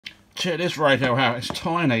Check this radio out, it's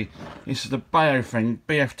tiny. This is the Baofeng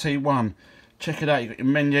BFT1. Check it out, you've got your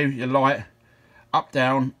menu, your light, up,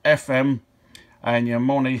 down, FM, and your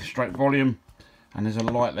mono stroke volume. And there's a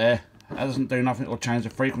light there. That doesn't do nothing, it'll change the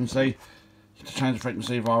frequency. To change the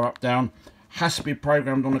frequency via up, down. Has to be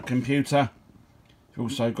programmed on a computer. You've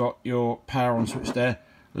also got your power on switch there.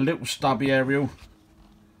 Little stubby aerial.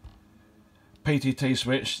 PTT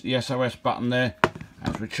switch, the SOS button there.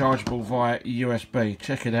 And it's rechargeable via USB.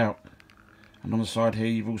 Check it out. And on the side here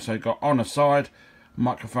you've also got, on the side,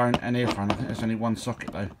 microphone and earphone. I think there's only one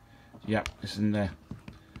socket though. Yep, it's in there.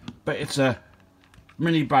 But it's a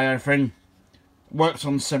mini Baofeng. Works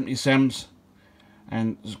on 70sems.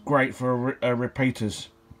 And it's great for repeaters.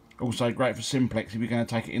 Also great for simplex if you're going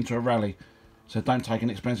to take it into a rally. So don't take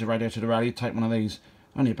an expensive radio to the rally, take one of these.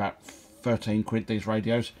 Only about 13 quid, these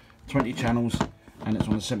radios. 20 channels, and it's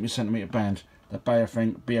on a 70cm band. The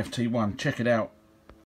Baofeng BFT1. Check it out.